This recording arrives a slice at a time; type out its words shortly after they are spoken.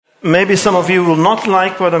Maybe some of you will not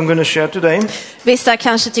like what I'm going to share today. Vissa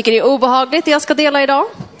kanske tycker det är obehagligt det jag ska dela idag.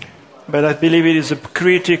 But I believe it is a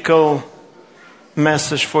critical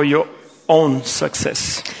message for your own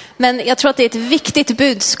success. Men jag tror att det är ett viktigt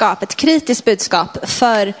budskap, ett kritiskt budskap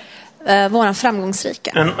för våran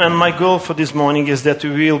framgångsrika. And my goal for this morning is that we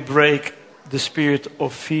will break the spirit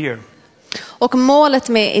of fear. Och målet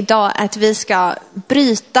med idag är att vi ska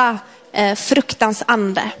bryta fruktans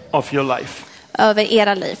ande Of your life. över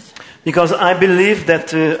era liv. Because I believe that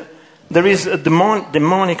there is a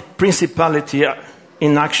demonic principality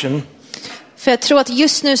in action. För jag tror att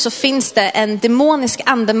just nu så finns det en demonisk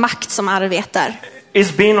andemakt som arbetar.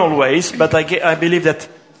 It's been always, but I believe that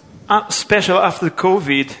especially after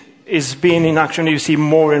COVID is being in action, you see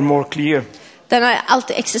more and more clear. Den har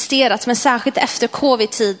alltid existerat, men särskilt efter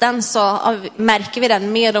covid-tiden så märker vi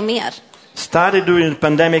den mer och mer. Started during the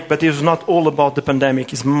pandemic, but it was not all about the pandemic.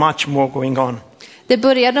 It's much more going on. Det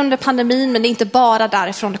började under pandemin, men det är inte bara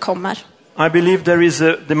därifrån det kommer. I believe there is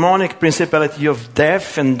a demonic principality of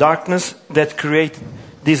death and darkness that create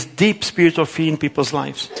this deep spirit of fear in people's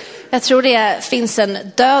lives. Jag tror det finns en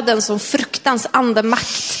döden som fruktans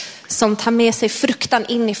andemakt som tar med sig fruktan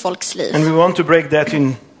in i folks liv. And we want to break that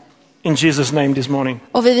in Jesus' name this morning.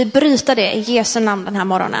 Och vi vill bryta det i Jesu namn den här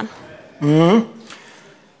morgonen.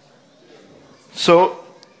 So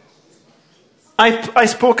I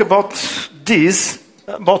spoke about this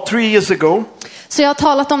about 3 years ago. Så jag har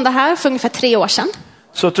talat om det här för ungefär 3 år sedan.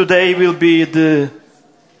 So today will be the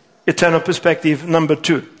eternal perspective number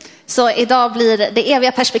 2. Så idag blir det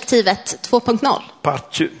eviga perspektivet 2.0.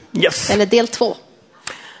 Part 2. Yes. Eller del 2.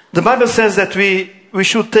 The Bible says that we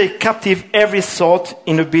should take captive every thought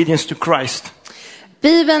in obedience to Christ.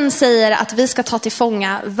 Bibeln säger att vi ska ta till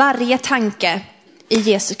fånga varje tanke i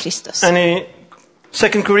Jesus Kristus. And in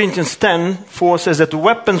 2 Corinthians 10:4 says that the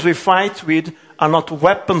weapons we fight with are not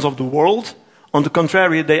weapons of the world. On the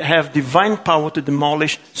contrary, they have divine power to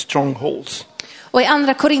demolish strongholds. Och i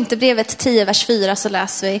andra Korinthierbrevet 10 vers 4 så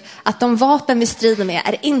läser vi att de vapen vi strider med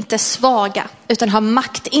är inte svaga utan har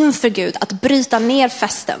makt inför Gud att bryta ner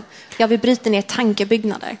fästen. Ja, vi bryter ner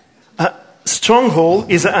tankebyggnader. A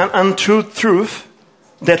stronghold is an untrue truth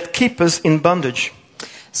that keeps us in bondage.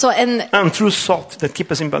 Så Untrue thought that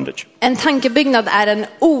keeps us in bondage. en tankebyggnad är en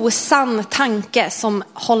osann tanke som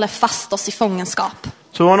håller fast oss i fångenskap.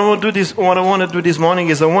 So what I want to do this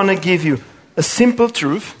morning is I want to give you a simple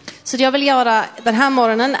truth. Så det jag vill göra den här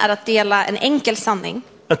morgonen är att dela en enkel sanning.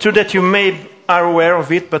 A truth that you may are aware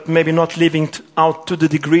of it, but maybe not living out to the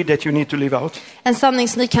degree that you need to live out. En sanning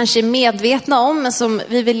som ni kanske är medvetna om men som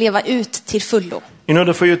vi vill leva ut till fullo. In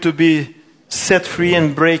order for you to be set free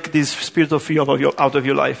and break this spirit of fear out of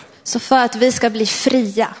your life. Så för att vi ska bli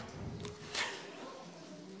fria.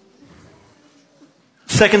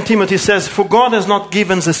 2 Timothy says, for God has not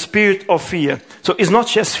given us a spirit of fear. So it's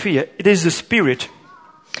not just fear, it is a spirit.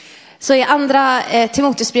 Så i andra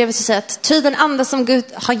Timoteusbrevet så säger att ty den ande som Gud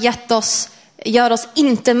har gett oss gör oss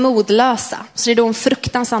inte modlösa. Så det är då en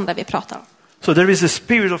fruktans ande vi pratar om. So there is a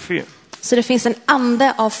spirit of fear. Så det finns en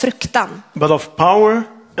ande av fruktan. But of power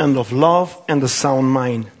and of love and a sound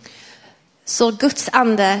mind. Så Guds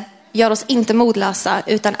ande gör oss inte modlösa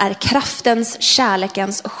utan är kraftens,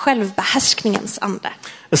 kärlekens och självbehärskningens ande.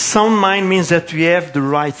 A sound mind means that we have the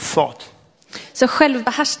right thought. Så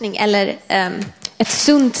självbehärskning eller ett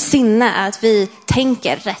sunt sinne är att vi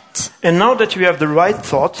tänker rätt. And now that we have the right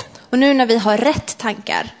thought, och nu när vi har rätt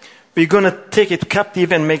tankar, we're going to take it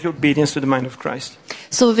captive and make obedience to the mind of Christ.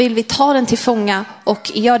 Så vill vi ta den till fånga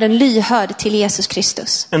och göra den lyhörd till Jesus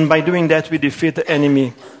Kristus. And by doing that we defeat the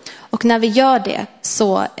enemy. Och när vi gör det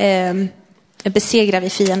så besegrar vi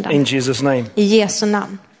fienden. In Jesus' name. I Jesu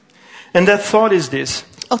namn. And that thought is this.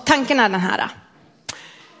 Och tanken är den här.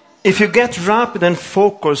 If you get wrapped and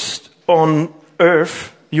focused on earth,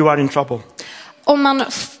 you are in trouble. Om man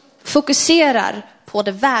fokuserar på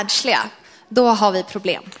det världsliga, då har vi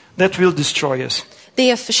problem. That will destroy us.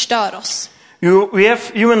 Det förstör oss.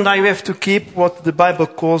 You and I have to keep what the Bible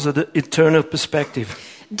calls the eternal perspective.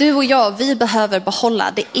 Du och jag, vi behöver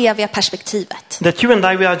behålla det eviga perspektivet. That you and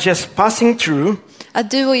I, we are just passing through.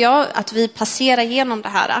 Att du och jag, att vi passerar igenom det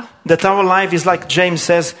här. That our life is like James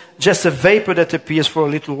says, just a vapor that appears for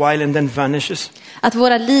a little while and then vanishes. Att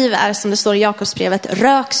våra liv är, som det står i Jakobsbrevet,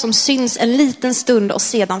 rök som syns en liten stund och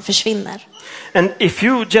sedan försvinner. And if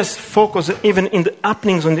you just focus even in the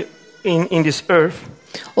happenings in this earth,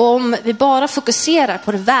 och om vi bara fokuserar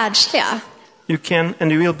på det världsliga, you can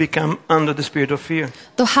and you will become under the spirit of fear.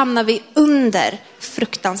 Då hamnar vi under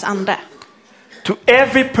fruktans ande. To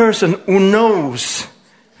every person who knows,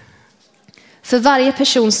 för varje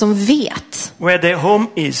person som vet where their home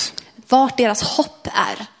is, vart deras hopp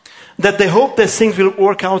är, that they hope that things will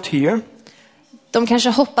work out here. De kanske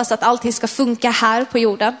hoppas att allting ska funka här på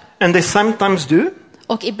jorden. And they sometimes do.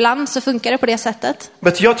 Och ibland så funkar det på det sättet.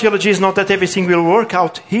 But your theology is not that everything will work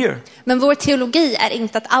out here. Men vår teologi är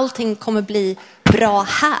inte att allting kommer bli bra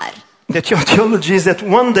här. That your theology is that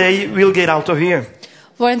one day we'll get out of here.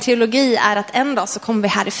 Vår teologi är att en dag så kommer vi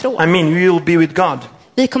härifrån. I mean, we will be with God.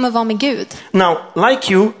 Vi kommer vara med Gud. Now,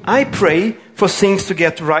 like you, I pray for things to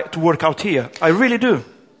get right, to work out here. I really do.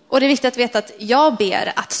 Och det är viktigt att veta att jag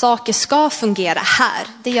ber att saker ska fungera här.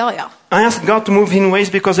 Det gör jag. I ask God to move in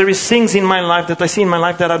ways because there is things in my life that I see in my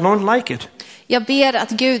life that I don't like it. Jag ber att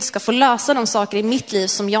Gud ska få lösa de saker i mitt liv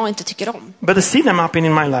som jag inte tycker om. But I see them happen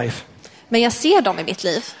in my life. Men jag ser dem i mitt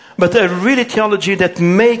liv. But a really theology that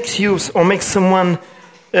makes use or makes someone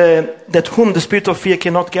that whom the spirit of fear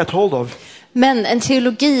cannot get hold of. Men en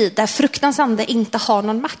teologi där fruktans ande inte har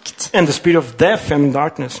någon makt. And the spirit of death and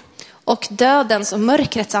darkness. Och dödens och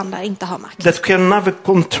mörkrets andar inte har makt. That can never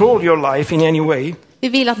control your life in any way. Vi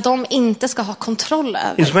vill att de inte ska ha kontroll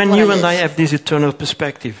över Is when våra you liv. and I have this eternal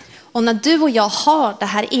perspective. Och när du och jag har det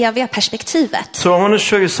här eviga perspektivet. So I want to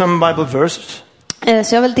show you some Bible verses.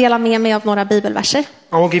 Så jag vill dela med mig av några bibelverser.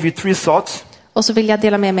 I will give you 3 thoughts. Och så vill jag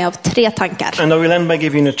dela med mig av 3 tankar. And I will end by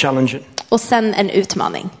giving a challenge. Och sen en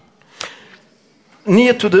utmaning.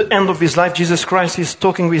 Near to the end of his life, Jesus Christ is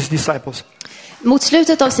talking with his disciples. Mot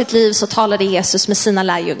slutet av sitt liv så talade Jesus med sina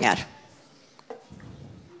lärjungar.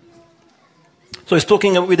 So he's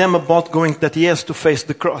talking with them about going that he has to face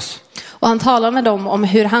the cross. Och han talar med dem om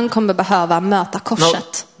hur han kommer behöva möta Now,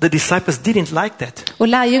 korset. the disciples didn't like that. Och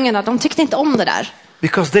lärjungarna, de tyckte inte om det där.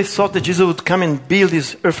 Because they thought that Jesus would come and build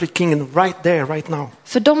his earthly kingdom right there, right now.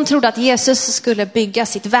 För de trodde att Jesus skulle bygga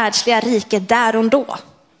sitt världsliga rike där och då.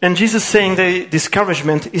 And Jesus saying the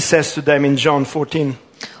discouragement, he says to them in John 14.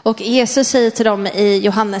 Och Jesus säger till dem i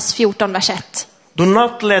Johannes 14, vers 1. Do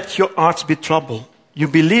not let your hearts be troubled.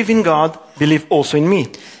 You believe in God, believe also in me.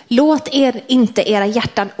 Låt inte era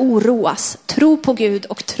hjärtan oroas. Tro på Gud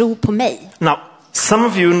och tro på mig. Now, some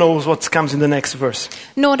of you knows what comes in the next verse.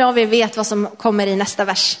 Några av er vet vad som kommer i nästa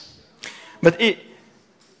vers. But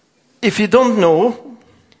if you don't know,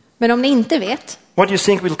 Men om ni inte vet, what do you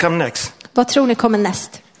think will come next? vad tror ni kommer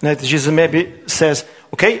näst? That Jesus maybe says,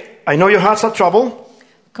 okay, I know your hearts are troubled.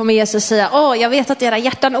 Kommer Jesus säga, jag vet att era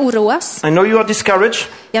hjärtan oroas. I know you are discouraged.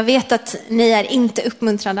 Jag vet att ni är inte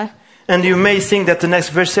uppmuntrade. And you may think that the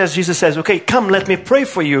next verse says, Jesus says, okay, come, let me pray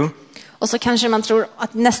for you. Och så kanske man tror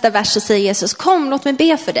att nästa vers så säger Jesus, kom, låt mig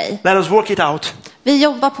be för dig. Let us work it out. Vi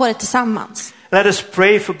jobbar på det tillsammans. Let us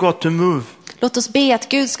pray for God to move. Låt oss be att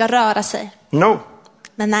Gud ska röra sig. No,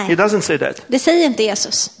 Men he nej, doesn't say that. det säger inte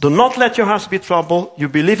Jesus. Do not let your hearts be troubled. You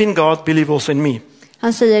believe in God, believe also in me.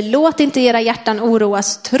 Han säger, låt inte era hjärtan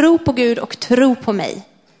oroas. Tro på Gud och tro på mig.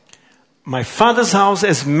 My father's house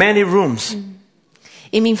has many rooms.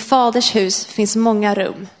 I min faders hus finns många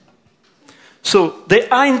rum. So they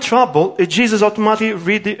are in trouble. Jesus automatically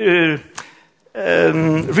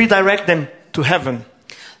redirect them to heaven.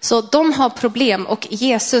 Så de har problem och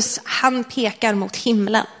Jesus, han pekar mot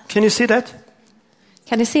himlen. Can you see that?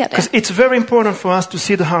 Kan ni se det? Because it's very important for us to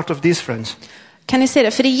see the heart of these friends. Kan ni se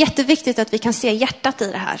det? För det är jätteviktigt att vi kan se hjärtat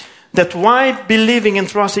i det här. That why believing and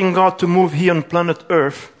trusting God to move here on planet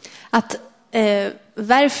Earth. Att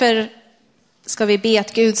varför ska vi be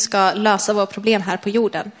att Gud ska lösa våra problem här på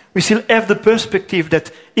jorden? We still have the perspective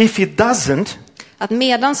that if he doesn't, Att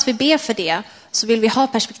medans vi ber för det så vill vi ha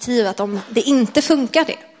perspektivet att om det inte funkar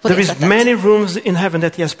det på there det is sättet. many rooms in heaven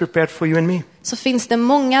that he has prepared for you and me. Så finns det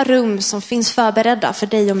många rum som finns förberedda för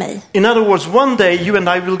dig och mig. In other words, one day you and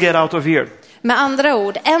I will get out of here. Med andra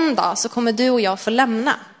ord, en dag så kommer du och jag få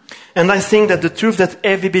lämna. And I think that the truth that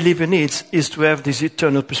every believer needs is to have this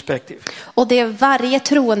eternal perspective. Och det varje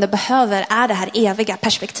troende behöver är det här eviga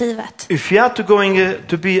perspektivet. If you are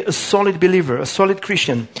to be a solid believer, a solid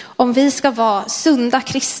Christian, Om vi ska vara sunda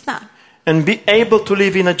kristna and be able to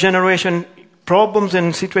live in a generation problems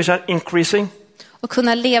and situations are increasing. och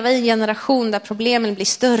kunna leva i en generation där problemen blir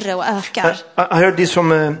större och ökar. I heard this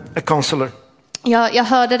from a counselor. Jag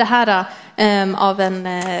hörde det här av en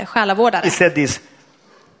själavårdare. He said this.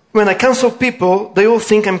 When I counsel people, they all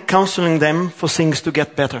think I'm counseling them for things to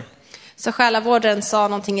get better. Så själavårdaren sa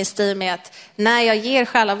någonting i stil med att när jag ger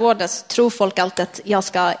själavården så tror folk alltid att jag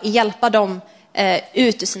ska hjälpa dem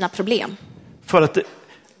ut ur sina problem.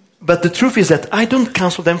 But the truth is that I don't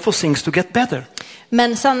counsel them for things to get better.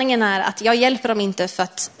 Men sanningen är att jag hjälper dem inte för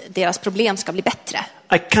att deras problem ska bli bättre.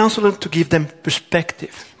 I counsel them to give them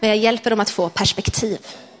perspective. Men jag hjälper dem att få perspektiv.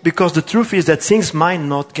 Because the truth is that things might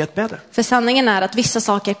not get better. För sanningen är att vissa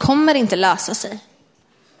saker kommer inte lösa sig.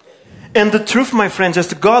 And the truth, my friends, is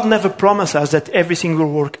that God never promised us that everything will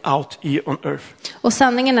work out here on earth. Och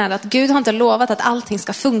sanningen är att Gud har inte lovat att allting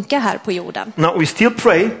ska funka här på jorden. Now we still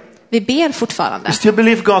pray. Vi ber fortfarande. We still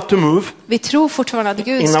believe God to move Vi tror fortfarande att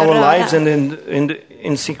Gud in ska our röra. lives and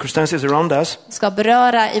in circumstances around us. Ska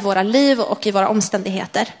beröra i våra liv och i våra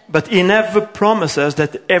omständigheter. But he never promises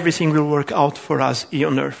that everything will work out for us here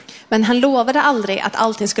on earth. Men han lovade aldrig att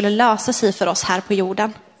allting skulle lösa sig för oss här på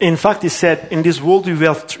jorden. In fact, he said, in this world you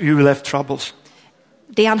will have troubles.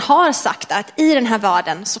 Det han har sagt är att i den här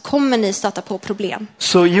världen så kommer ni stöta på problem.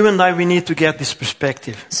 So you and I, we need to get this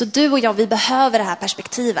perspective. Så du och jag, vi behöver det här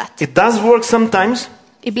perspektivet. It does work sometimes,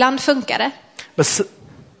 Ibland funkar det. but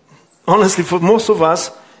honestly, for most of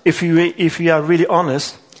us, if we are really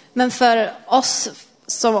honest, Men för oss,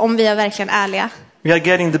 som om vi är verkligen ärliga, we are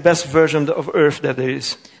getting the best version of earth that there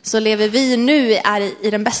is. så lever vi nu i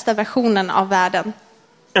den bästa versionen av världen.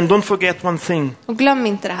 And don't forget one thing. Och glöm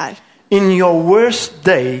inte det här. In your worst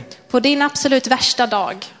day, På din absolut värsta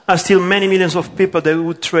dag are still many millions of people that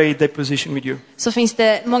would trade their position with you. så finns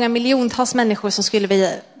det många miljontals människor som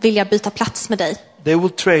skulle vilja byta plats med dig. They will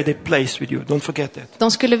trade their place with you. Don't forget that.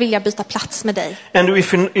 De skulle vilja byta plats med dig. And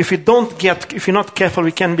if you're not careful,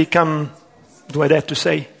 we can become, do I dare to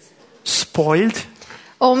say, spoiled.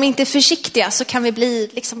 Och om vi inte är försiktiga så kan vi bli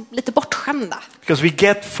liksom lite bortskämda. Because we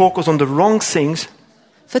get focused on the wrong things,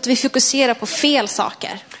 För att vi fokuserar på fel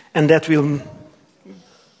saker. and that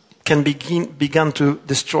can begin to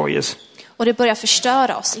destroy us. Och det börjar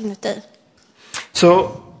förstöra oss inuti.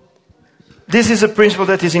 So this is a principle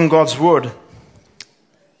that is in God's word.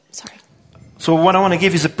 Sorry. So what I want to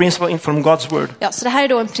give is a principle from God's word. Ja, så det här är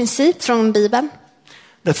då en princip från Bibeln.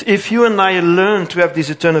 That if you and I learn to have this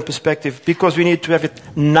eternal perspective, because we need to have it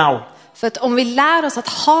now. För att om vi lär oss att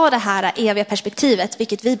ha det här eviga perspektivet,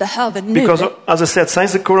 vilket vi behöver nu. Because as I said,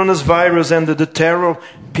 since the coronavirus and the terror,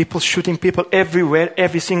 people shooting people everywhere,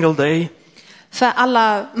 every single day. För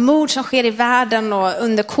alla mord som sker i världen och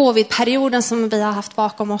under covid-perioden som vi har haft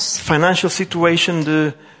bakom oss. Financial situation,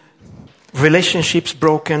 the relationships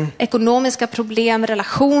broken. Ekonomiska problem,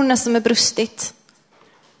 relationer som är brustit.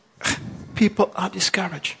 People are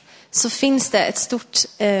discouraged. Så finns det ett stort...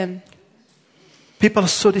 People are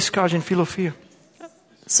so discouraged and full of fear.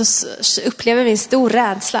 så upplever vi en stor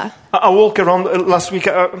rädsla. I walk around last week.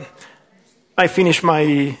 I finished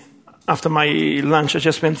after my lunch. I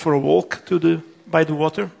just went for a walk by the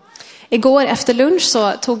water. Igår efter lunch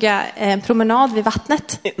så tog jag en promenad vid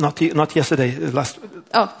vattnet. Not yesterday,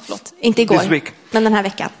 Inte igår, this week. men den här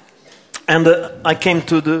veckan. And I came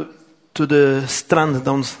to the strand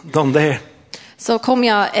down there. Så kom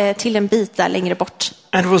jag till en bit där längre bort.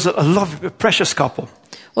 And it was a precious couple.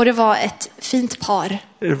 Och det var ett fint par.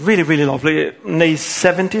 Really, really lovely. In their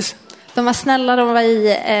 70s. De var snälla, de var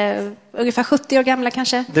ungefär 70 år gamla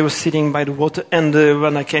kanske. They were sitting by the water, and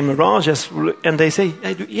when I came around, and they say,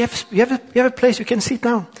 hey, you have a place you can sit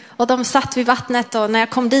down. Och de satt vid vattnet, och när jag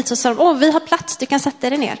kom dit så sa de, vi har plats, du kan sätta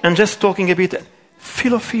dig ner. And just talking a bit,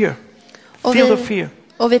 full of fear.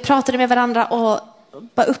 Och vi pratade med varandra och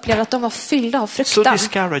bara upplevde att de var fyllda av fruktan. So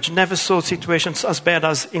discouraged, never saw situations as bad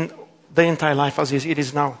as in the entire life as it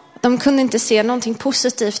is now. De kunde inte se någonting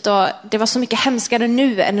positivt, och det var så mycket hemskare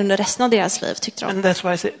nu än under resten av deras liv, tyckte de. And that's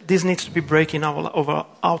why I say this needs to be breaking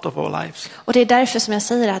out of our lives. Och det är därför som jag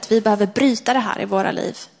säger att vi behöver bryta det här i våra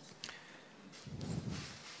liv.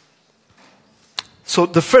 So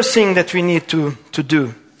the first thing that we need to do.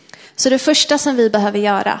 Så det första som vi behöver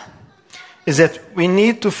göra is that we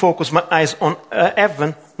need to focus my eyes on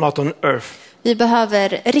heaven, not on earth. Vi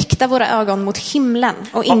behöver rikta våra ögon mot himlen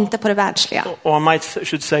och inte på det världsliga. Or I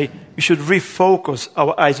should say, we should refocus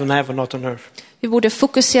our eyes on heaven, not on earth. Vi borde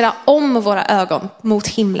fokusera om våra ögon mot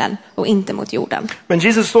himlen och inte mot jorden. When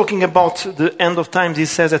Jesus is talking about the end of times, he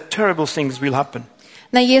says that terrible things will happen.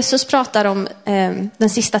 När Jesus pratar om den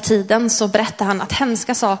sista tiden så berättar han att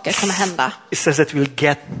hemska saker kommer hända. He says that it will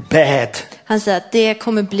get bad. Han säger att det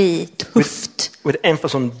kommer bli tufft. With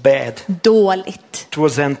emphasis on bad. Dåligt.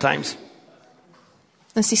 Towards end times.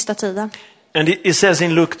 Den sista tiden. And it says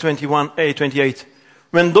in Luke 21:28,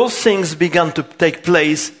 when those things began to take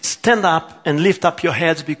place, stand up and lift up your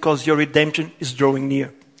heads because your redemption is drawing near.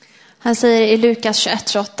 Han säger i Lukas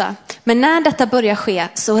 21:28, men när detta börjar ske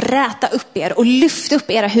så räta upp er och lyft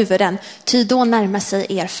upp era huvuden, ty då närmar sig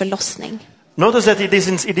er förlossning. Notice that it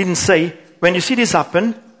didn't say, when you see this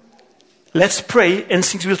happen, let's pray and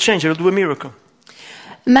things will change, we'll do a miracle.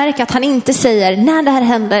 Märk att han inte säger, när det här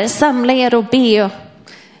händer, samla er och be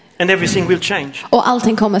and everything will change. Och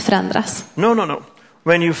allting kommer förändras. No.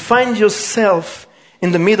 When you find yourself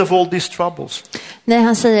in the middle of all these troubles. Nej,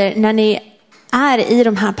 han säger, när ni är i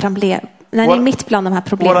de här när ni är mitt bland de här What I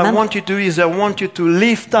problemen, want you to do is I want you to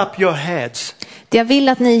lift up your heads det jag vill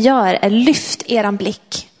att ni gör är lyft eran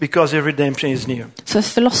blick. because your redemption is near. För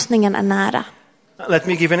förlossningen är nära. Let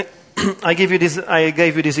me give I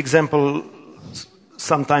gave you this example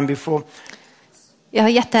sometime before. Jag har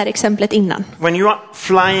gett det här exemplet innan. When you are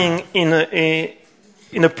flying in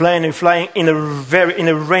a plane, you're flying in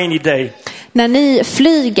a rainy day. När ni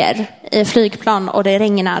flyger i flygplan och det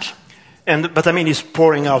regnar. But I mean it's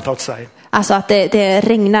pouring out outside. Alltså att det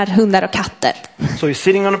regnar hundar och katter. So you're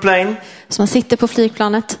sitting on a plane. Så man sitter på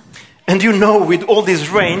flygplanet. And you know with all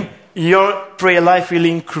this rain, your prayer life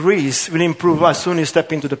will improve as soon as you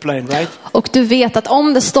step into the plane, right? Och du vet att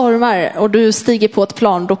om det stormar och du stiger på ett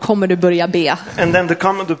plan, då kommer du börja be. And then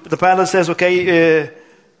the pilot says, okay,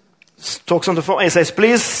 talks on the phone. He says,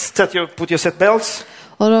 please put your seat belts.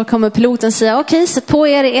 Och då kommer piloten säga, okej, sätt på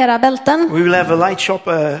er era bälten. We will have a light shop,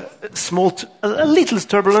 a little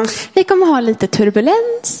turbulence. Vi kommer ha lite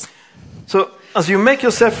turbulens. So as you make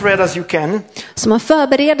yourself ready as you can. Så man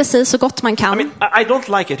förbereder sig så gott man kan. I mean, I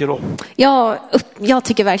don't like it at all. Jag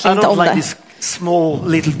tycker verkligen I inte om don't like det. these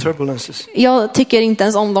small little turbulences. Jag tycker inte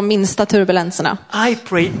ens om de minsta turbulenserna. I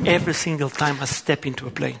pray every single time I step into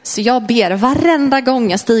a plane. Så jag ber varenda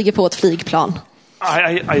gång jag stiger på ett flygplan.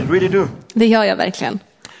 I really do. Det gör jag verkligen.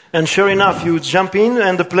 And sure enough, you jump in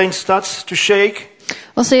and the plane starts to shake.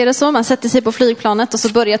 Och så är det så, man sätter sig på flygplanet och så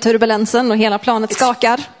börjar turbulensen och hela planet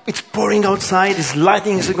skakar. It's pouring outside, this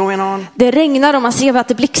lightning is going on. Det regnar och man ser att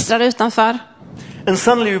det blixtrar utanför. And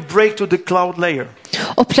suddenly you break to the cloud layer.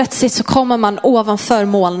 Och plötsligt så kommer man ovanför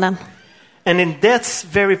molnen. And in that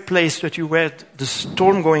very place that you were, the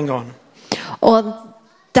storm going on. Och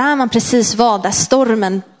där man precis var, där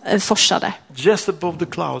stormen forsade. Just above the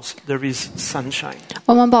clouds there is sunshine.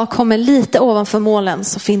 Om man bara kommer lite ovanför molnen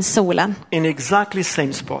så finns solen. In exactly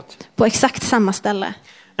same spot. På exakt samma ställe.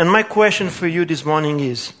 And my question for you this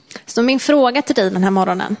morning is, Så min fråga till dig den här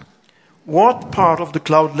morgonen. what part of the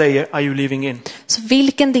cloud layer are you living in? Så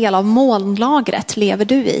vilken del av molnlagret lever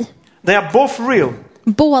du i? They are both real.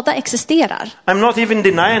 Båda existerar. I'm not even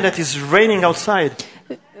denying that it's raining outside.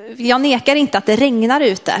 Jag nekar inte att det regnar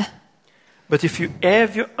ute. But if you have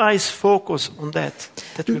your eyes focused on that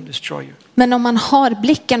will destroy you. Men om man har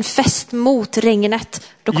blicken fäst mot regnet,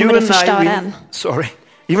 då kommer det förstöra en.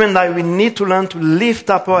 You and I, we need to learn to lift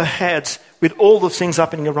up our heads with all the things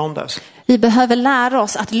happening around us. Vi behöver lära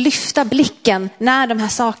oss att lyfta blicken när de här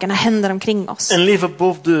sakerna händer omkring oss. And live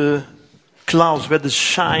above the clouds where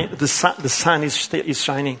the sun is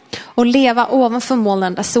shining. Och leva ovanför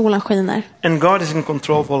molnen där solen skiner. And God is in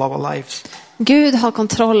control of all our lives. Gud har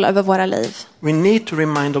kontroll över våra liv. We need to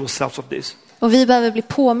remind ourselves of this. Och vi behöver bli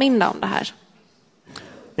påminda om det här.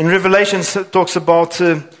 In Revelation talks about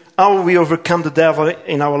how we overcome the devil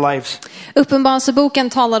in our lives. Uppenbarelseboken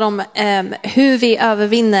talar om hur vi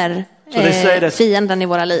övervinner fienden i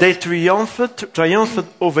våra liv. They triumphed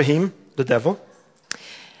over him, the devil.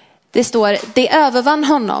 Det står, det övervann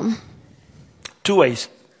honom. Two ways.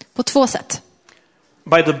 På två sätt.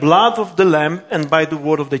 By the blood of the lamb and by the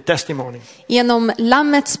word of the testimony. Genom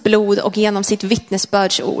lammets blod och genom sitt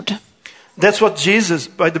vittnesbördsord. That's what Jesus,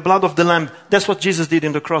 by the blood of the lamb, that's what Jesus did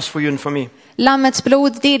in the cross for you and for me. Lammets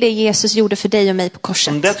blod, det är det Jesus gjorde för dig och mig på On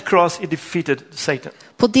korset. that cross he defeated Satan.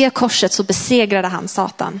 På det korset så besegrade han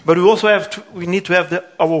Satan. But we need to have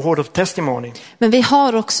our word of testimony. Men vi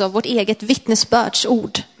har också vårt eget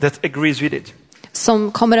vittnesbördsord That agrees with it.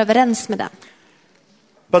 som kommer överens med den.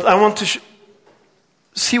 But I want to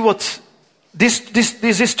see what this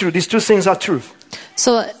is true. These two things are truth.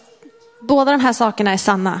 Så båda de här sakerna är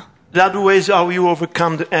sanna. The other ways how you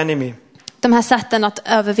overcome the enemy. De här sätten att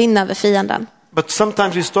övervinna över fienden. But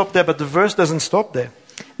sometimes we stop there, but the verse doesn't stop there.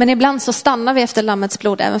 Men ibland så stannar vi efter lammets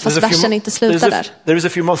blod, även fast versen inte slutar där. There is a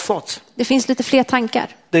few more thoughts. Det finns lite fler tankar.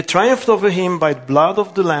 They triumphed over him by the blood of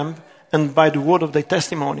the lamb and by the word of their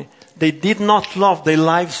testimony. They did not love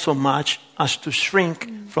their lives so much as to shrink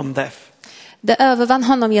from death. Det övervann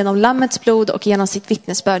honom genom lammets blod och genom sitt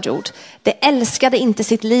vittnesbördsord. Det älskade inte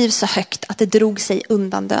sitt liv så högt att det drog sig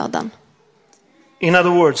undan döden. In other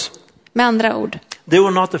words, med andra ord, they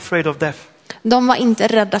were not afraid of death. De var inte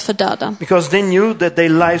rädda för döden. Because they knew that their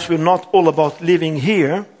lives were not all about living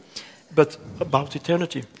here, but about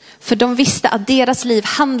eternity. För de visste att deras liv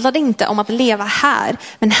handlade inte om att leva här,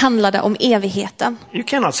 men handlade om evigheten. You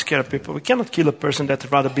cannot scare people. We cannot kill a person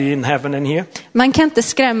that rather be in heaven than here. Man kan inte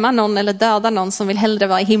skrämma någon eller döda någon som vill hellre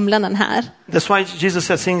vara i himlen än här. That's why Jesus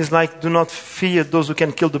said things like, do not fear those who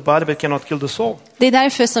can kill the body but cannot kill the soul. Det är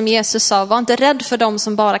därför som Jesus sa, var inte rädd för dem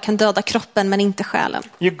som bara kan döda kroppen men inte själen.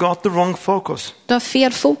 You got the wrong focus. Du har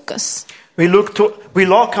fel fokus. We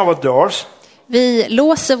lock our doors. Vi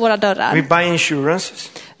låser våra dörrar. We buy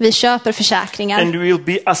insurances. Vi köper försäkringar. And we will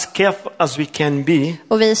be as careful as we can be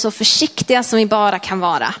Och vi är så försiktiga som vi bara kan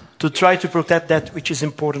vara. to try to protect that which is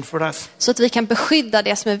important for us. Så att vi kan beskydda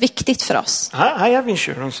det som är viktigt för oss. I have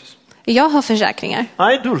insurances. Jag har försäkringar.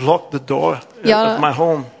 I do lock the door of my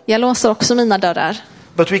home. Jag låser också mina dörrar.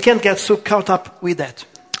 But we can't get so caught up with that.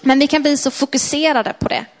 Men vi kan bli så fokuserade på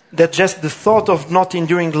det. That just the thought of not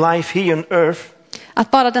enduring life here on earth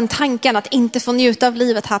Att bara den tanken att inte få njuta av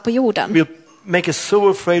livet här på jorden will make us so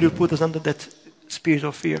afraid to put us under that spirit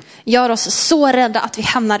of fear gör oss så rädda att vi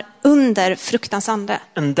hamnar under fruktans ande.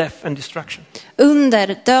 and death and destruction.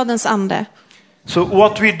 Under dödens ande. So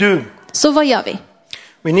what we do, Så vad gör vi?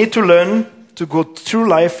 we need to learn to go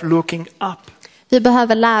through life looking up. Vi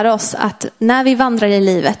behöver lära oss att när vi vandrar i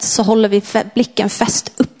livet så håller vi blicken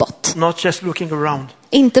fäst uppåt. Not just looking around.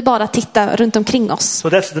 Inte bara titta runt omkring oss. So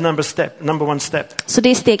that's the number one step. Så det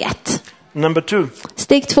är steg 1. Number 2,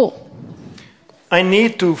 Steg 2. I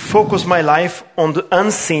need to focus my life on the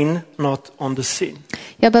unseen, not on the seen.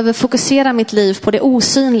 Jag behöver fokusera mitt liv på det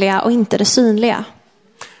osynliga och inte det synliga.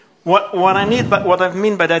 What I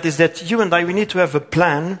mean by that is that you and I, we need to have a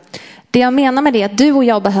plan. Det jag menar med det är att du och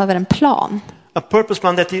jag behöver en plan. A purpose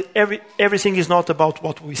plan that everything is not about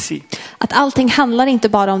what we see. Att allting handlar inte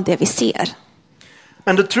bara om det vi ser.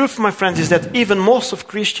 And the truth, my friends, is that even most of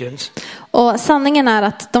Christians, Och sanningen är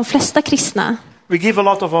att de flesta kristna, we give a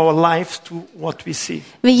lot of our lives to what we see.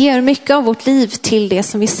 vi ger mycket av vårt liv till det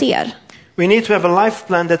som vi ser. We need to have a life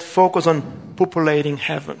plan that focuses on populating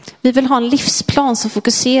heaven. Vi vill ha en livsplan som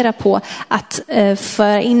fokuserar på att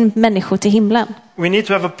föra in människor till himlen. We need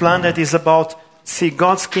to have a plan that is about see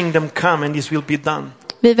God's kingdom come and this will be done.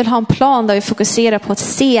 Vi vill ha en plan där vi fokuserar på att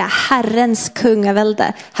se Herrens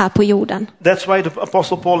kungavälde här på jorden. That's why the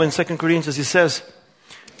Apostle Paul in 2 Corinthians, he says,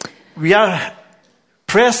 we are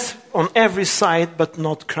pressed on every side but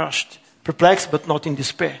not crushed, perplexed but not in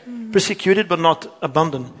despair, persecuted but not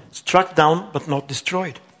abandoned, struck down but not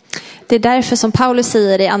destroyed. Det är därför som Paulus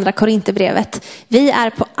säger i andra Korinthierbrevet: vi är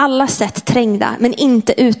på alla sätt trängda men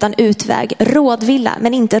inte utan utväg, rådvilla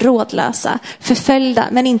men inte rådlösa, förföljda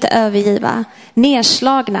men inte övergiva,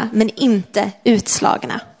 nedslagna men inte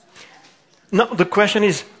utslagna. Now the question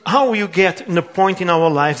is, how will you get in a point in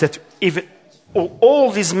our lives that even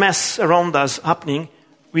all this mess around us happening,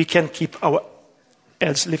 we can keep our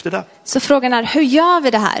heads lifted up? Så frågan är, hur gör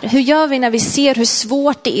vi det här? Hur gör vi när vi ser hur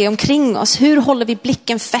svårt det är omkring oss? Hur håller vi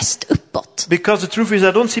blicken fäst uppåt? Because the truth is, I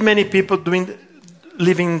don't see many people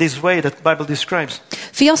living this way that Bible describes.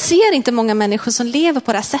 För jag ser inte många människor som lever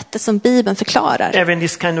på det här sättet som Bibeln förklarar. Having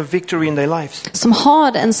this kind of victory in their lives. Som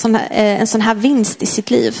har en sån här vinst i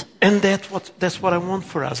sitt liv. And that's what I want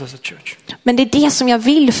for us as a church. Men det är det som jag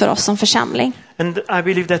vill för oss som församling. And I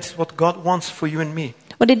believe that's what God wants for you and me.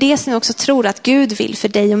 Och det är det som jag också tror att Gud vill för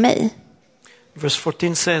dig och mig. Verse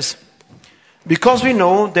 14 says, because we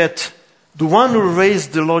know that the one who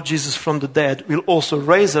raised the Lord Jesus from the dead will also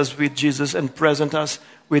raise us with Jesus and present us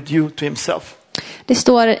with you to himself. Det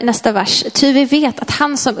står i nästa vers: ty vi vet att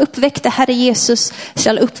han som uppväckte Herre Jesus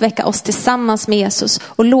skall uppväcka oss tillsammans med Jesus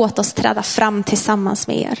och låta oss träda fram tillsammans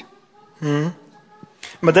med er.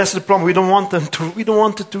 But that's the problem. We don't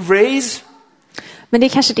want it to raise. Men det är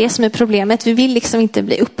kanske det som är problemet. Vi vill liksom inte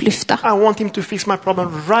bli upplyfta. I want him to fix my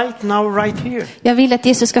problem right now, right here. Jag vill att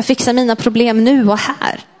Jesus ska fixa mina problem nu och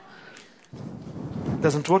här.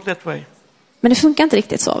 Doesn't work that way. Men det funkar inte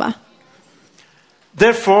riktigt så, va?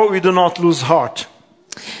 Therefore we do not lose heart.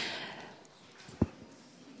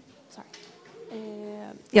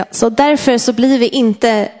 Ja, så därför så blir vi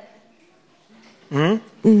inte...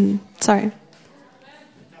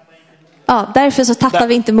 Ja, därför så tappar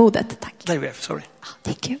vi inte modet. Tack. There we have, sorry.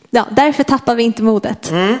 Thank you. Ja, därför tappar vi inte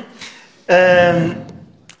modet. And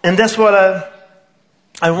that's what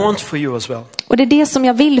I want for you as well. Och det är det som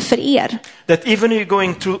jag vill för er. That even you're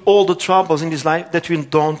going through all the troubles in this life, that you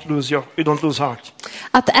don't lose heart.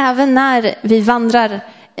 Att även när vi vandrar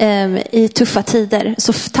i tuffa tider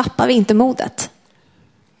så tappar vi inte modet.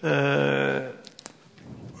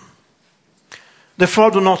 Therefore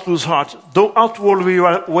do not lose heart. Though outwardly we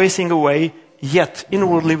are wasting away, yet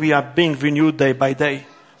inwardly we are being renewed day by day.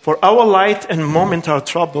 For our light and momentary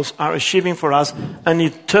troubles are achieving for us an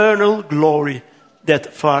eternal glory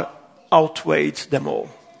that far outweighs them all.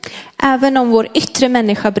 Även om vår yttre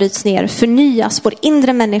människa bryts ner, förnyas vår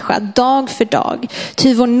inre människa dag för dag.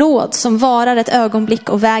 Ty vår nåd som varar ett ögonblick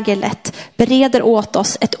och väger lätt bereder åt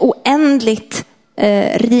oss ett oändligt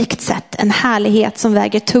rikt sätt, en härlighet som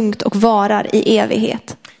väger tungt och varar i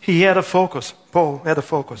evighet. He had a focus. Paul had a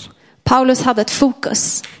focus. Paulus hade ett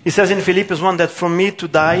fokus. He says in Philippians 1 that for me to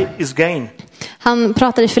die is gain. Han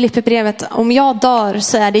pratar i Filipperbrevet, om jag dör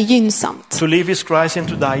så är det gynnsamt. To live is Christ and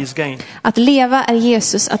to die is gain. Att leva är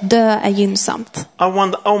Jesus, att dö är gynnsamt. I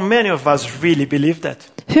wonder how many of us really believe that.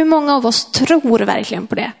 Hur många av oss tror verkligen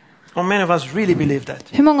på det? How many of us really believe that?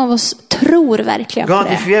 Hur många av oss tror verkligen på God,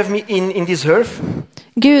 det? if you have me in this earth,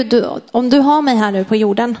 Gud, om du har mig här nu på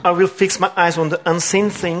jorden, I will fix my eyes on the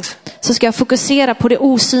unseen things. så ska jag fokusera på det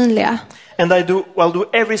osynliga. And I'll do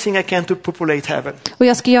everything I can to populate heaven. Och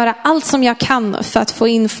jag ska göra allt som jag kan för att få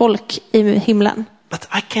in folk i himlen. But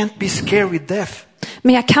I can't be scared with death.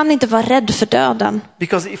 Men jag kan inte vara rädd för döden.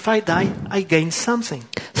 Because if I die, I gain something.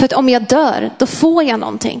 För att om jag dör, då får jag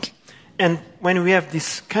någonting. And when we have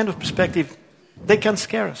this kind of perspective, they can't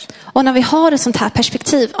scare us. Och när vi har ett sånt här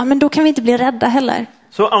perspektiv, ja, men då kan vi inte bli rädda heller.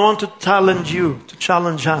 So I want to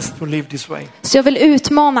challenge us to live this way. Så jag vill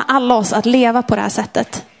utmana alla oss att leva på det här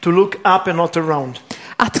sättet. To look up and not around.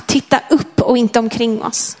 Att titta upp och inte omkring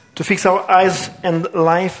oss. To fix our eyes and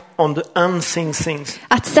life on the unseen things.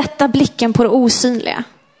 Att sätta blicken på det osynliga.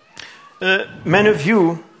 Many of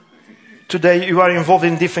you today, you are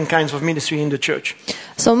involved in different kinds of ministry in the church.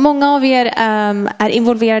 Så många av er är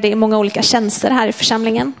involverade i många olika tjänster här i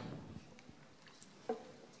församlingen.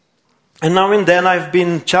 And now and then I've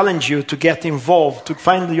been challenged you to get involved, to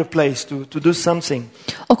find your place, to do something.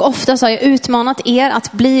 Och ofta så har jag utmanat er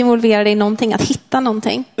att bli involverade i någonting, att hitta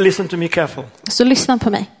någonting. Listen to me careful. Så lyssna på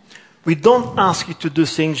mig. We don't ask you to do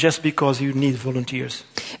things just because you need volunteers.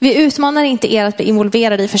 Vi utmanar inte er att bli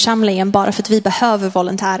involverade i församlingen bara för att vi behöver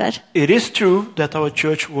volontärer. It is true that our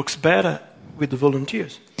church works better with the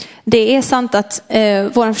volunteers. Det är sant att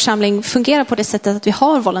vår församling fungerar på det sättet att vi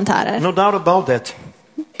har volontärer. No doubt about that.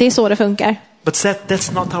 Det är så det funkar. But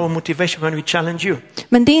that's not our motivation when we challenge you.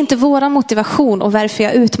 Men det är inte vår motivation och varför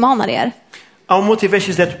jag utmanar er. Our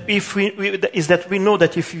motivation is that we know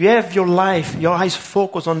that if you have your life, your eyes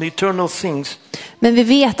focused on the eternal things. Men vi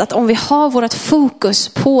vet att om vi har vårt fokus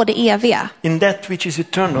på det eviga, In that which is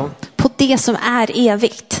eternal, på det som är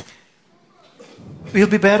evigt, will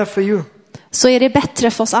be better for you. så är det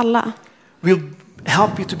bättre för oss alla. Will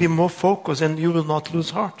help you to be more focused and you will not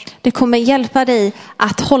lose heart. Det kommer hjälpa dig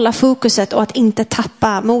att hålla fokuset och att inte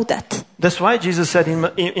tappa modet. That's why Jesus said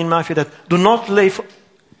in Matthew that do not lay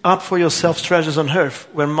up for yourselves treasures on earth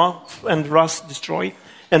where moth and rust destroy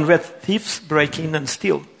and where thieves break in and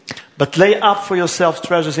steal. But lay up for yourselves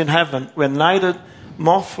treasures in heaven where neither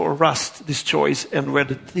moth or rust destroys and where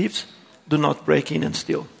the thieves do not break in and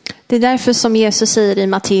steal. Det är därför som Jesus säger i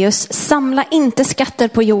Matteus: samla inte skatter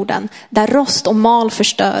på jorden där rost och mal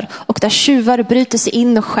förstör och där tjuvar bryter sig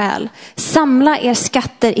in och stjäl. Samla er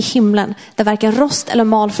skatter i himlen där varken rost eller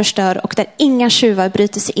mal förstör och där inga tjuvar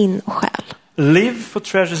bryter sig in och stjäl. Live for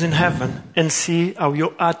treasures in heaven and see how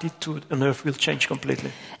your attitude on earth will change completely.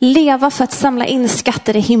 Leva för att samla in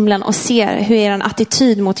skatter i himlen och se hur er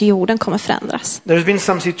attityd mot jorden kommer förändras. There's been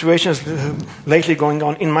some situations lately going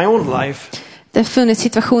on in my own life. Det har funnits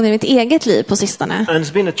situationer i mitt eget liv på sistone And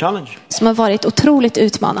it's been a challenge. som har varit otroligt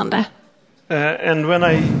utmanande. And when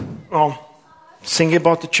I think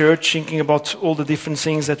about the church, thinking about all the different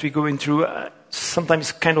things that we're going through,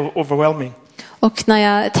 sometimes it's kind of overwhelming. Och när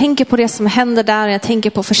jag tänker på det som händer där, jag tänker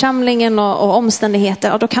på församlingen och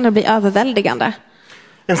omständigheter, och då kan det bli överväldigande.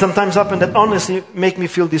 And sometimes up and that honestly make me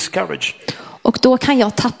feel discouraged. Och då kan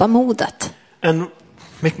jag tappa modet. And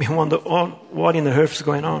make me wonder, what in the earth is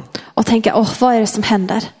going on? Och tänka, vad är det som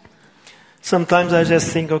händer? Sometimes I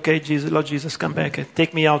just think, okay, Lord Jesus, come back. Take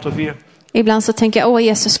me out of here. Ibland så tänker jag,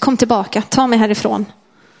 Jesus, kom tillbaka, ta mig härifrån.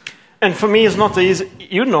 And for me it's not easy.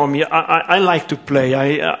 You know me, I like to play.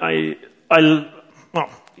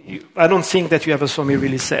 I don't think that you ever saw me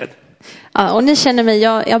really sad. Ja, och ni känner mig,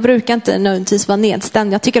 jag brukar inte nödvändigtvis vara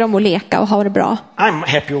nedstämd. Jag tycker om att leka och ha det bra. I'm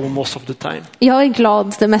happy most of the time. Jag är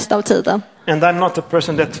glad det mesta av tiden. And I'm not a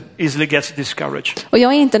person that easily gets discouraged. Och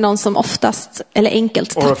jag är inte någon som oftast eller enkelt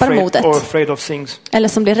tappar modet. Or afraid of things. Eller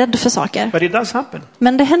som blir rädd för saker. But it does happen.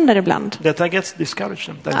 Men det händer ibland. That I get discouraged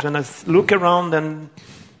sometimes when I look around and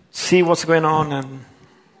see what's going on.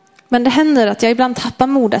 Men det händer att jag ibland tappar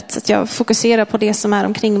modet, att jag fokuserar på det som är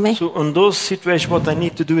omkring mig. So in those situations what I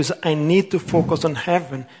need to do is I need to focus on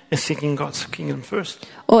heaven and seeking God's kingdom first.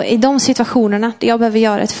 Och i de situationerna, det jag behöver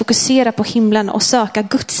göra är att fokusera på himlen och söka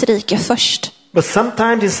Guds rike först. But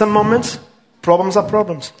sometimes in some moments problems are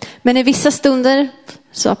problems. Men i vissa stunder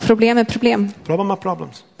så problem är problem. Problem are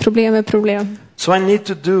problems. Problem är problem. So I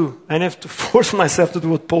have to force myself to do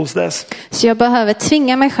what Paul says. Så jag behöver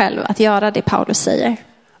tvinga mig själv att göra det Paulus säger.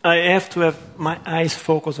 I have to have my eyes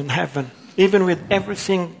focused on heaven, even with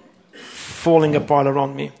everything falling apart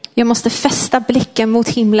around me. Jag måste fästa blicken mot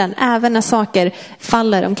himlen även när saker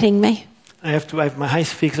faller omkring mig. I have to have my eyes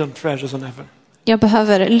fixed on treasures on heaven. Jag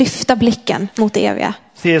behöver lyfta blicken mot det eviga.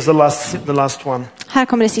 Here's the last one. Här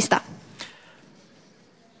kommer det sista.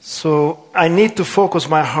 So I need to focus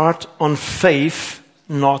my heart on faith,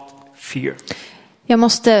 not fear. Jag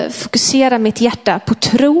måste fokusera mitt hjärta på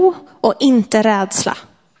tro och inte rädsla.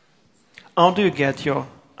 How do you get your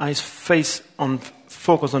eyes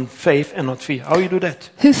focus on faith and not fear? How you do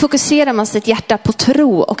that? Hur fokuserar man sitt hjärta på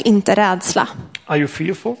tro och inte rädsla? Are you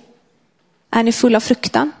fearful? Är ni fulla av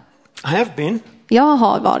fruktan? I have been. Jag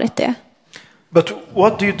har varit det. But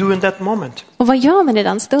what do you do in that moment? Och vad gör man i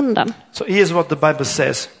den stunden? So here's what the Bible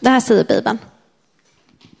says. Det här säger Bibeln.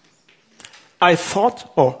 I thought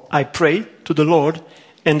or I prayed to the Lord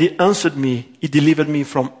and he answered me. He delivered me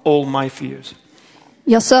from all my fears.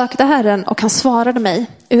 Jag sökte Herren och han svarade mig.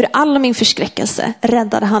 Ur all min förskräckelse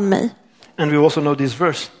räddade han mig. And we also know this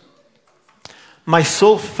verse. My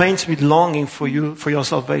soul faints with longing for you, for your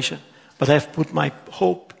salvation. But I have put my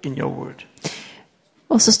hope in your word.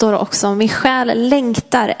 Och så står det också, min själ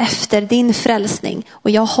längtar efter din frälsning och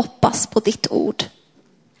jag hoppas på ditt ord.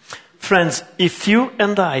 Friends, if you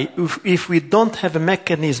and I, if we don't have a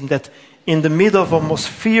mechanism that in the middle of our most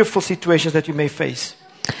fearful situations that you may face,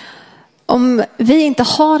 om vi inte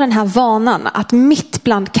har den här vanan att mitt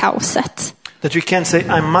bland kaoset, that we can say,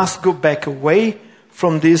 I must go back away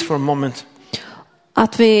from this for a moment.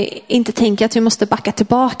 Att vi inte tänker att vi måste backa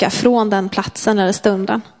tillbaka från den platsen eller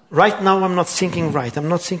stunden. Right now I'm not thinking right. I'm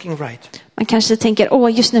not thinking right. Man kanske tänker,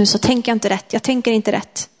 just nu så tänker jag inte rätt. Jag tänker inte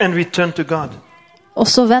rätt. And we turn to God. Och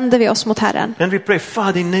så vänder vi oss mot Herren. And we pray,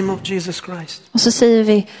 Father, in the name of Jesus Christ. Och så säger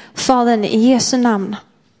vi, Fadern i Jesu namn.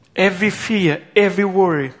 Every fear, every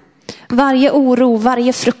worry. Varje oro,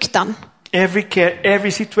 varje fruktan. Every care,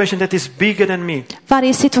 every situation that is bigger than me.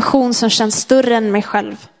 Varje situation som känns större än mig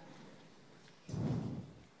själv.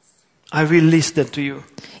 I release that to you.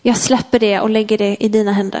 Jag släpper det och lägger det i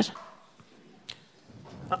dina händer.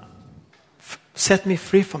 Set me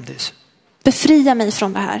free from this. Befria mig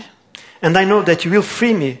från det här. And I know that you will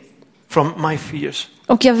free me from my fears.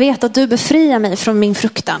 Och jag vet att du befriar mig från min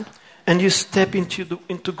fruktan. And you step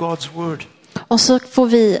into God's word. Och så får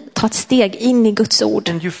vi ta ett steg in i Guds ord.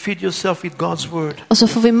 And you feed yourself with God's word. Och så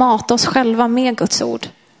får vi mata oss själva med Guds ord.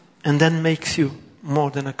 And then makes you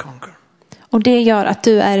more than a conqueror. Och det gör att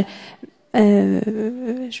du är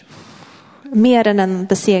mer än en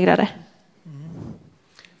besegrare.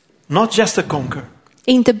 Not just a conqueror.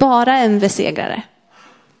 Inte bara en besegrare.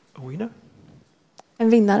 A winner? En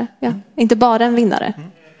vinnare, ja. Inte bara en vinnare.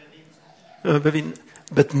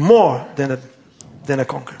 But more than a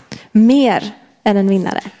conqueror. Mer än en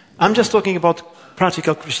vinnare. I'm just talking about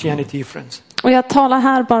practical Christianity, friends. Och jag talar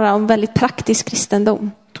här bara om väldigt praktisk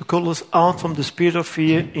kristendom. To call us out from the spirit of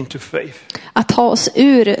fear into faith. Att ta oss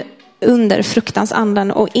under fruktans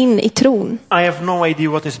anden och in i tron. I have no idea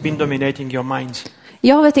what has been dominating your minds.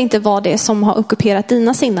 Jag vet inte vad det är som har ockuperat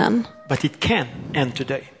dina sinnen. But it can end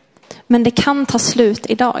today. Men det kan ta slut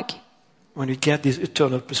idag. When we get this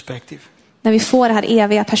eternal perspective. När vi får det här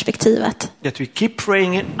eviga perspektivet. That we keep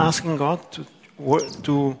praying and asking God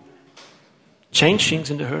to change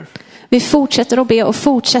things in the earth. Vi fortsätter att be och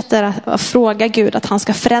fortsätter att fråga Gud att han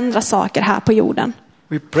ska förändra saker här på jorden.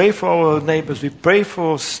 We pray for our neighbors, we pray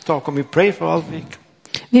for Stockholm, we pray for Alvik.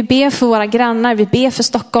 Vi ber för våra grannar, vi ber för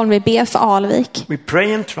Stockholm, vi ber för Alvik. We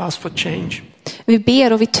pray and trust for change. Vi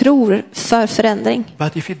ber och vi tror för förändring.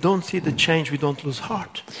 But if we don't see the change, we don't lose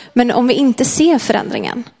heart. Men om vi inte ser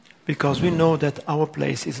förändringen, because we know that our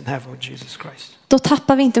place is in heaven with Jesus Christ. Då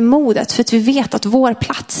tappar vi inte modet för att vi vet att vår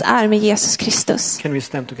plats är med Jesus Kristus. Can we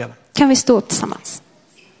stand together? Kan vi stå upp tillsammans?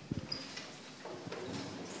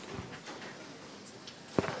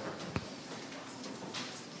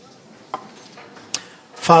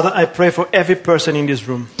 Father, I pray for every person in this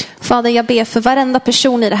room. Fader, jag ber för varenda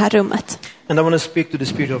person i det här rummet. And I want to speak to the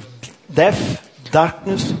spirit of death,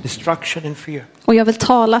 darkness, destruction and fear. Och jag vill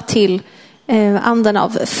tala till anden av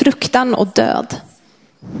fruktan och död.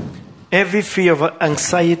 Every fear of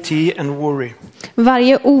anxiety and worry.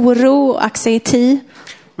 Varje oro, anxiety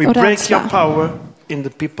We och break rädsla. your power in the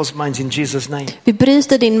people's minds in Jesus' name. Vi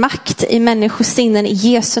bryter din makt i människors sinnen i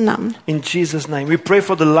Jesu namn. In Jesus' name. We pray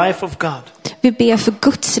for the life of God. Vi ber för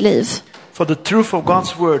Guds liv. For the truth of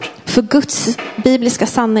God's word. För Guds bibliska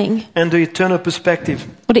sanning. And the eternal perspective.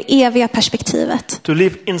 Och det eviga perspektivet. To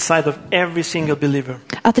live inside of every single believer.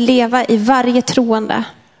 Att leva i varje troende.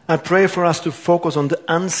 I pray for us to focus on the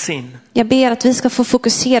unseen. Jag ber att vi ska få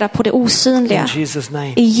fokusera på det osynliga. In Jesus'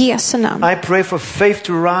 name. I Jesu namn. I pray for faith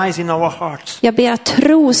to rise in our hearts. Jag ber att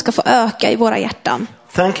tro ska få öka i våra hjärtan.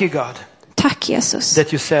 Thank you, God. Tack Jesus.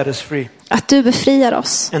 that you set us free. Att du befriar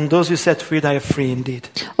oss. And those you set free, they are free indeed.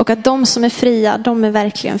 Och att de som är fria, de är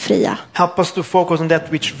verkligen fria. Help us to focus on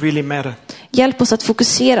that which really matter. Hjälp oss att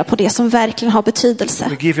fokusera på det som verkligen har betydelse.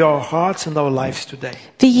 We give you our hearts and our lives today.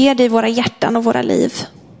 Vi ger dig våra hjärtan och våra liv.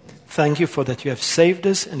 Thank you for that you have saved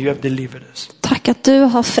us and you have delivered us. Tack att du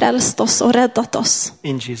har frälst oss och räddat oss.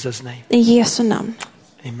 In Jesus' name. I Jesu namn.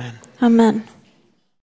 Amen. Amen.